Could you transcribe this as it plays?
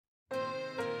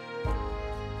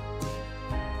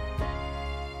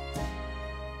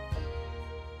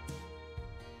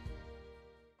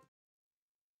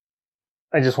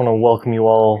I just want to welcome you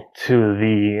all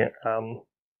to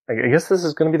I guess this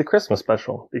is going to be the Christmas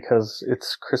special because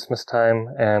it's Christmas time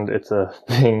and it's a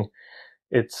thing.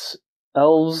 It's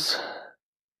Elves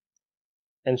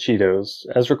and Cheetos,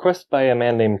 as requested by a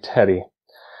man named Teddy.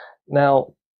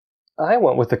 Now, I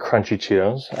went with the crunchy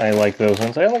Cheetos. I like those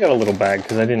ones. I only got a little bag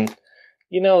because I didn't,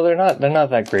 they're not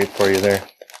that great for you. They're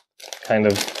kind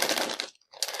of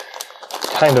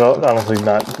honestly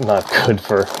not good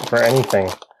for anything.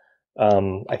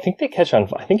 I think they catch on.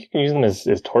 I think you can use them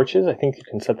as torches. I think you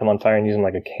can set them on fire and use them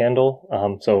like a candle.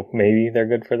 So maybe they're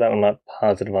good for that. I'm not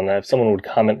positive on that. If someone would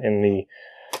comment in the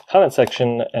comment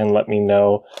section and let me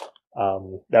know,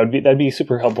 that'd be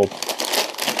super helpful.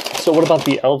 So what about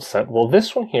the elf set? Well,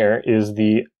 this one here is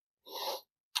the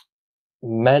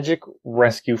Magic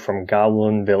Rescue from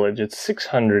Goblin Village. It's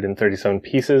 637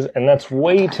 pieces, and that's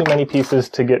way too many pieces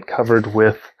to get covered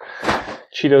with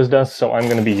Cheetos dust. So I'm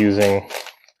going to be using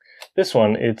this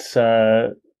one. It's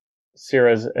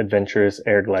Sierra's Adventurous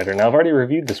Air Glider. Now, I've already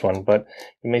reviewed this one, but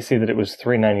you may see that it was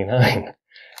 $3.99.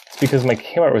 It's because my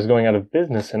Kmart was going out of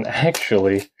business, and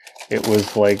actually, it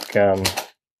was like an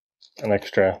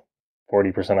extra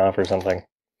 40% off or something.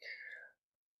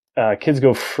 Kids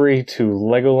go free to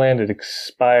Legoland. It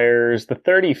expires the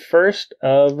 31st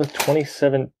of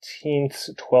 2017's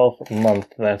 12th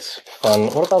month. That's fun.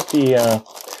 What about the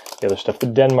other stuff? The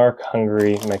Denmark,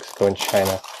 Hungary, Mexico, and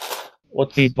China.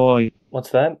 Hey boy. What's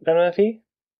that, MFE?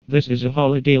 This is a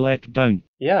holiday letdown.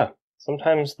 Yeah,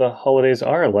 sometimes the holidays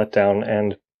are a letdown,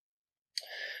 and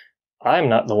I'm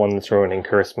not the one that's ruining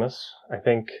Christmas. I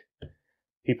think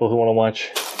people who want to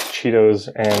watch Cheetos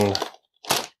and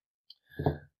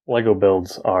Lego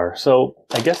builds are. So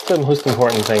I guess the most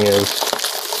important thing is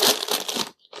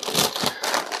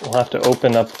we'll have to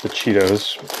open up the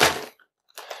Cheetos.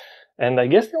 And I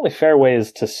guess the only fair way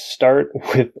is to start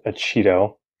with a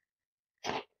Cheeto.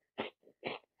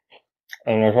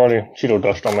 And there's already Cheeto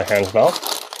dust on my hands now.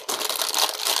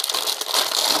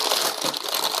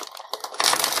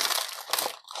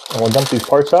 And we'll dump these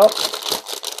parts out.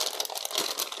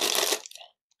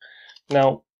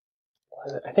 Now,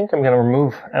 I think I'm going to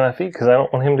remove MFE because I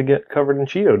don't want him to get covered in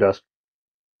Cheeto dust.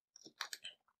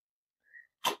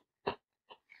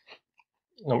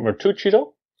 Number 2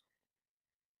 Cheeto.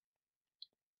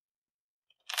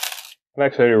 I've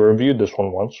actually reviewed this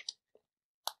one once,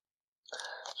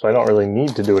 so I don't really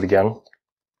need to do it again,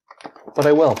 but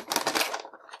I will.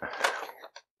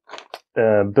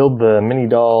 Build the mini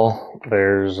doll.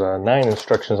 There's 9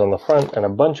 instructions on the front and a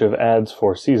bunch of ads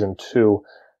for Season 2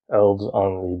 Elves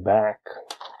on the back.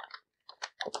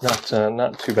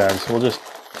 Not too bad, so we'll just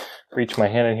reach my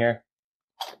hand in here.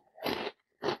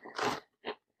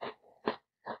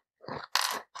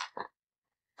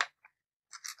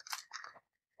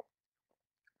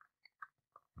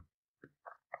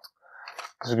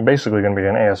 This is basically going to be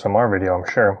an ASMR video, I'm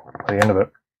sure, by the end of it.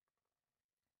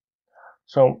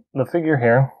 So, the figure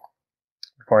here,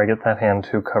 before I get that hand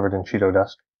too covered in Cheeto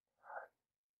dust.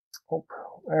 Oh,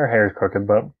 her hair is crooked,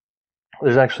 but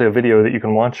there's actually a video that you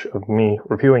can watch of me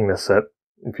reviewing this set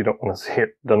if you don't want to see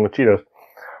it done with Cheetos.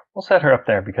 We'll set her up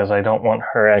there because I don't want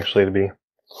her actually to be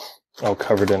all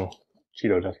covered in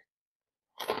Cheeto dust.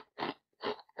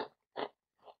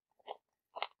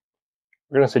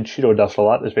 We're going to say Cheeto dust a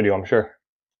lot this video, I'm sure.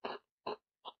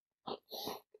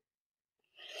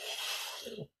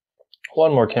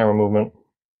 One more camera movement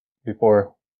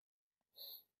before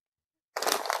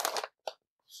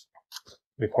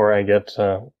I get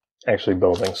actually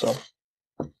building. So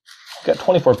I've got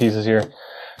 24 pieces here.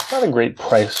 Not a great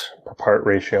price per part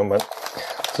ratio, but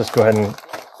let's just go ahead and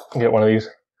get one of these.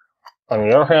 On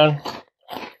the other hand,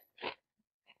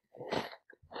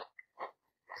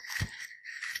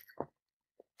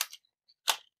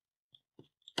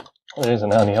 there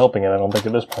isn't any helping it, I don't think,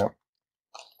 at this point.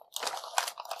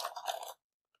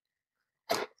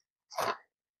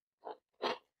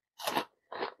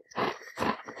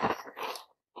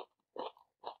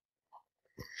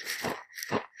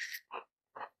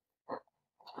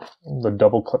 The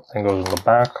double clip thing goes in the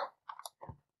back.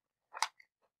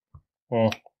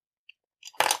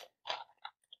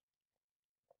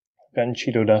 Got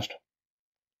Cheeto dust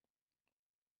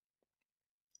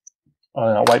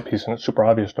on that white piece, and it's super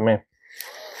obvious to me.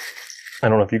 I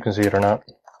don't know if you can see it or not,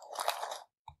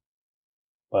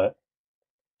 but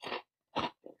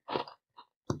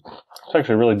it's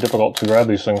actually really difficult to grab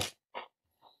these things.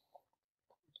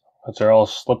 But they're all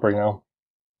slippery now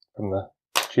from the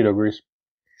Cheeto grease.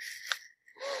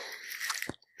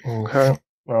 Okay,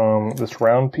 this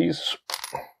round piece.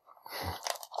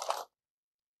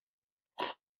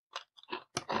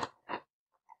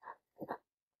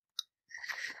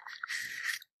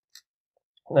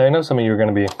 Now, I know some of you are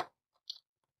going to be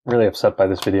really upset by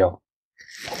this video.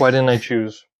 Why didn't I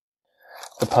choose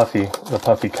the puffy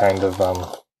kind of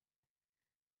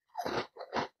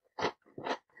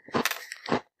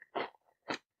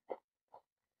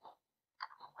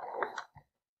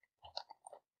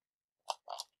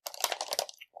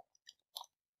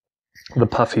the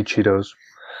puffy Cheetos?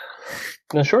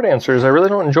 And the short answer is I really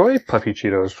don't enjoy puffy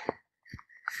Cheetos.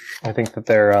 I think that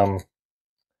they're a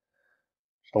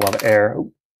lot of air,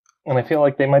 and I feel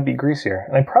like they might be greasier.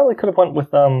 And I probably could have went with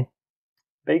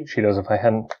baked Cheetos if I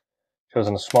hadn't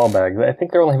chosen a small bag. I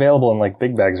think they're only available in like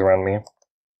big bags around me,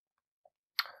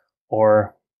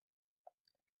 or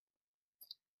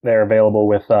they're available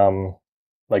with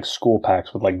like school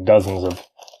packs with like dozens of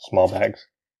small bags.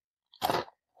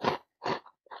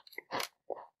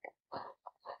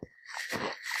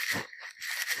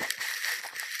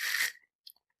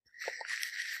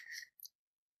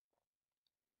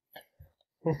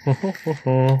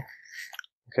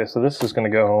 Okay, so this is going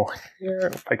to go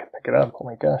here, if I can pick it up. Oh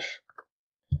my gosh.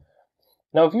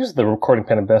 Now, I've used the recording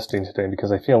pen investing today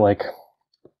because I feel like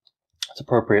it's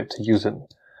appropriate to use it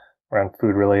around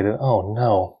food related. Oh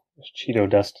no, there's Cheeto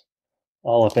dust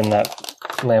all up in that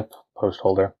lamp post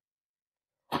holder.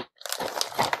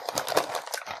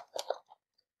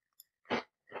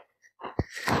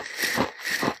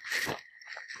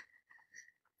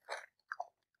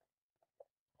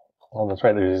 Oh, that's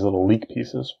right, there's these little leak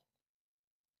pieces.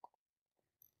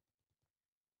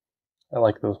 I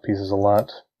like those pieces a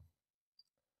lot.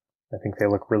 I think they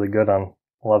look really good on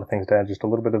a lot of things to add just a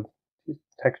little bit of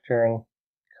texture and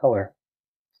color.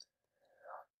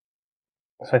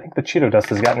 So I think the Cheeto dust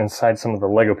has gotten inside some of the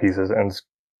Lego pieces, and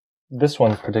this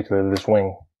one, particularly this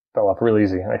wing, fell off really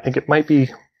easy. And I think it might be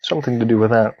something to do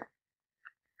with that.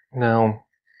 Now,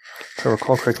 if I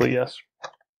recall correctly, yes.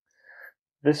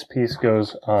 This piece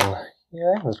goes on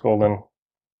here, this golden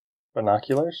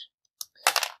binoculars.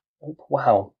 Oh,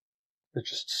 wow, it's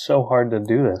just so hard to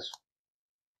do this.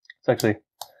 It's actually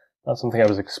not something I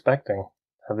was expecting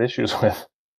to have issues with. I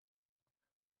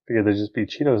figured there'd just be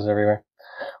Cheetos everywhere.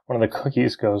 One of the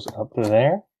cookies goes up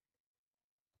there.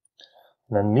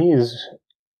 And then these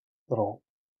little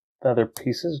feather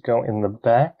pieces go in the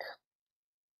back.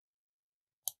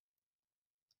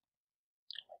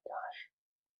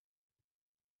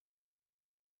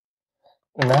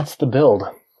 And that's the build.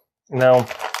 Now,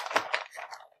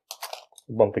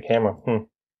 bump the camera.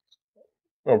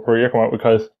 Oh, pretty come out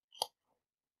because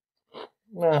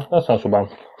that's not so bad.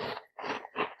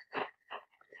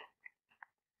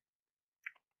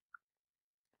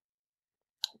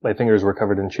 My fingers were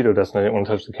covered in Cheeto dust and I didn't want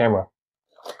to touch the camera.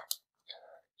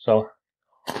 So,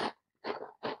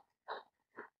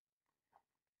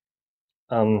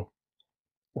 I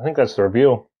think that's the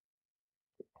review.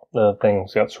 The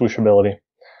thing's got swooshability.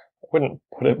 I wouldn't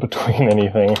put it between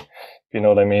anything, if you know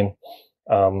what I mean,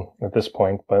 at this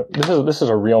point. But this is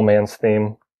a real man's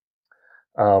theme.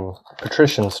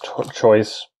 Patrician's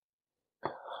choice.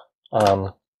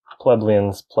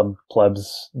 Plebeians,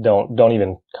 plebs don't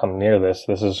even come near this.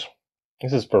 This is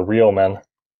for real men.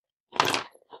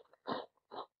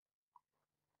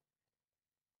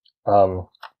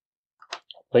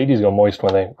 Ladies go moist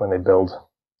when they build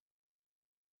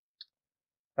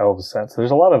elves sets.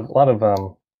 There's a lot of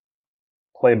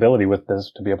playability with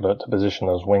this to be able to position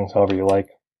those wings however you like.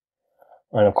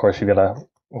 And of course you got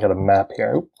a map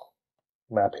here. Oop,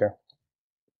 map here.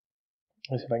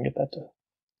 Let's see if I can get that to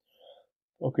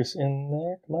focus in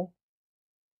there. Come on.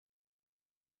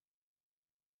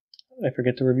 How did I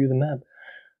forget to review the map?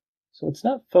 So it's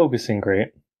not focusing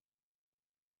great.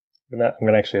 I'm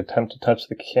going to actually attempt to touch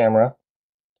the camera.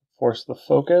 Force the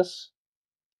focus.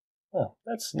 Oh,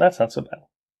 that's not so bad.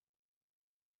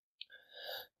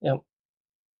 Yep.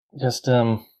 Just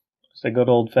a good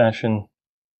old-fashioned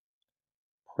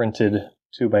printed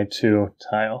 2x2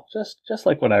 tile. Just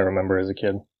like what I remember as a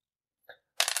kid.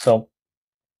 So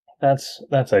that's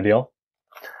ideal.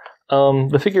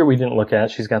 The figure we didn't look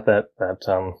at, she's got that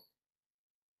well,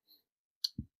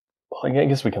 I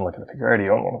guess we can look at the figure. I already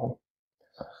own one of them.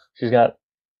 She's got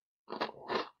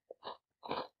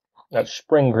that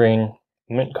spring green,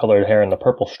 mint colored hair and the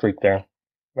purple streak there.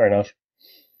 Very nice.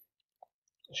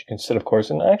 She can sit, of course,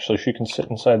 and actually she can sit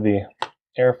inside the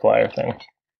air flyer thing.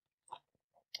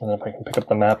 And then if I can pick up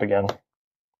the map again,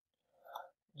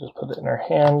 just put it in her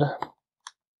hand.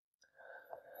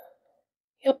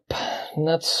 Yep, and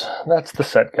that's the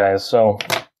set, guys. So,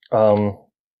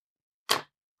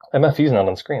 MFE's not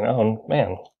on screen. Oh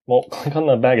man. Well, click on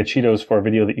the bag of Cheetos for a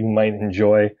video that you might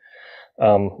enjoy.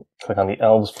 Click on the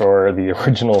Elves for the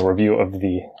original review of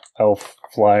the Elf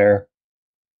flyer.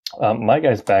 My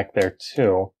guy's back there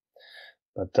too,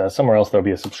 but somewhere else there'll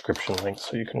be a subscription link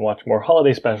so you can watch more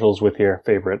holiday specials with your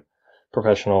favorite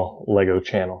professional Lego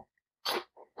channel.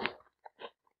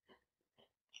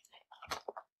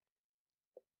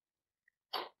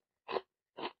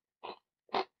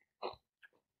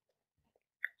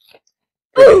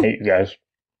 I hate you guys.